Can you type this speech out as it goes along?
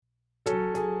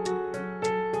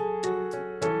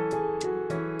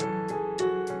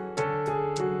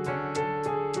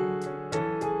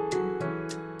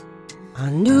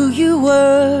knew you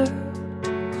were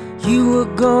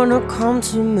gonna come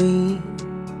to me.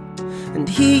 And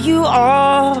here you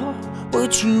are,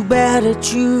 but you better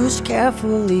choose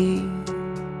carefully.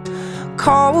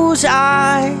 'Cause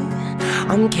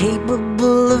I'm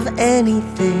capable of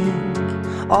anything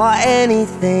or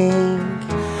anything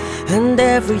and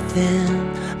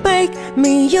everything. Make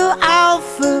me your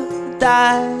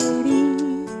Aphrodite.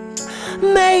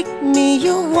 Make me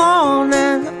your one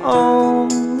and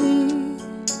only.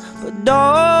 But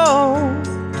don't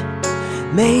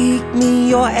make me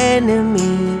your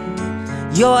enemy.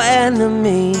 Your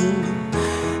enemy.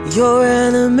 Your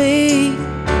enemy.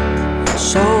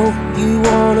 So you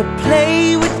wanna play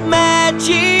with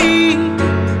magic?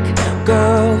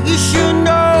 Girl, you should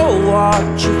know what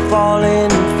you're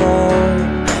falling for.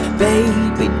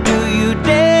 Baby, do you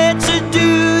dare to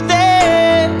do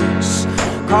this?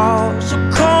 'Cause I'm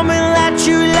coming at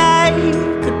you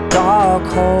like a dark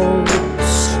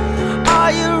horse.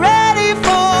 Are you ready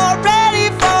for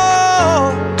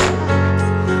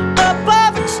a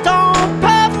perfect storm,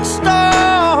 perfect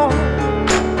storm?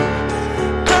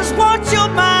 'Cause once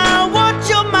you're mine,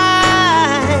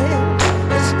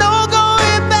 there's no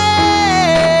going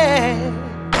back.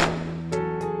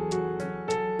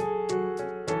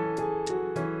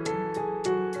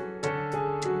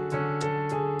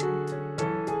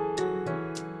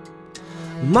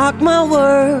 Mark my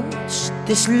words,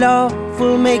 this love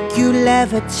will make you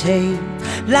levitate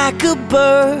like a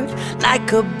bird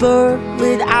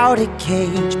without a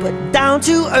cage, but down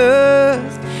to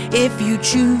earth if you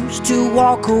choose to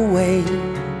walk away.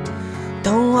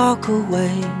 Don't walk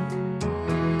away.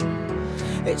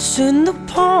 It's in the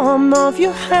palm of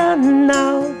your hand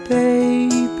now,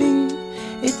 baby.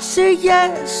 It's a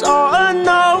yes or a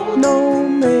no, no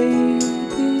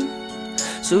maybe.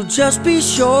 So just be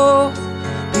sure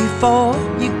before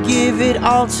you give it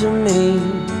all to me,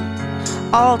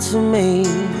 all to me.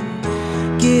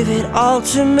 Give it all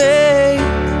to me.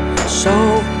 So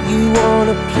you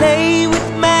wanna play with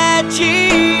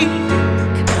magic?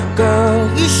 Girl,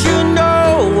 you should know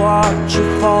what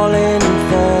you're falling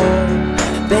for.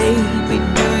 Baby,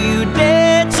 do you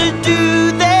dare to do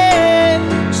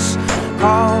this?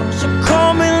 'Cause I'm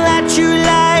coming at you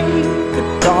like a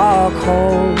dark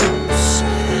horse.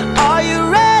 Are you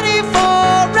ready for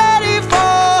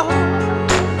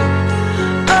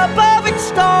a perfect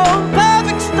storm,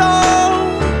 perfect storm?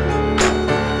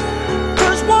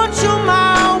 'Cause once you're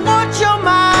mine,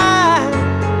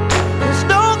 there's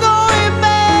no going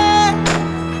back.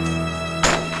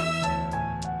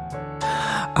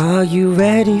 Are you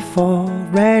ready for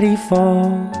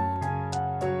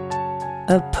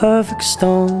a perfect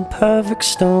storm, perfect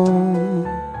storm?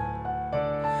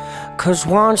 'Cause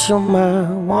once you're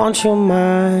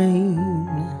mine,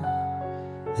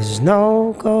 there's no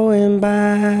going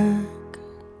back.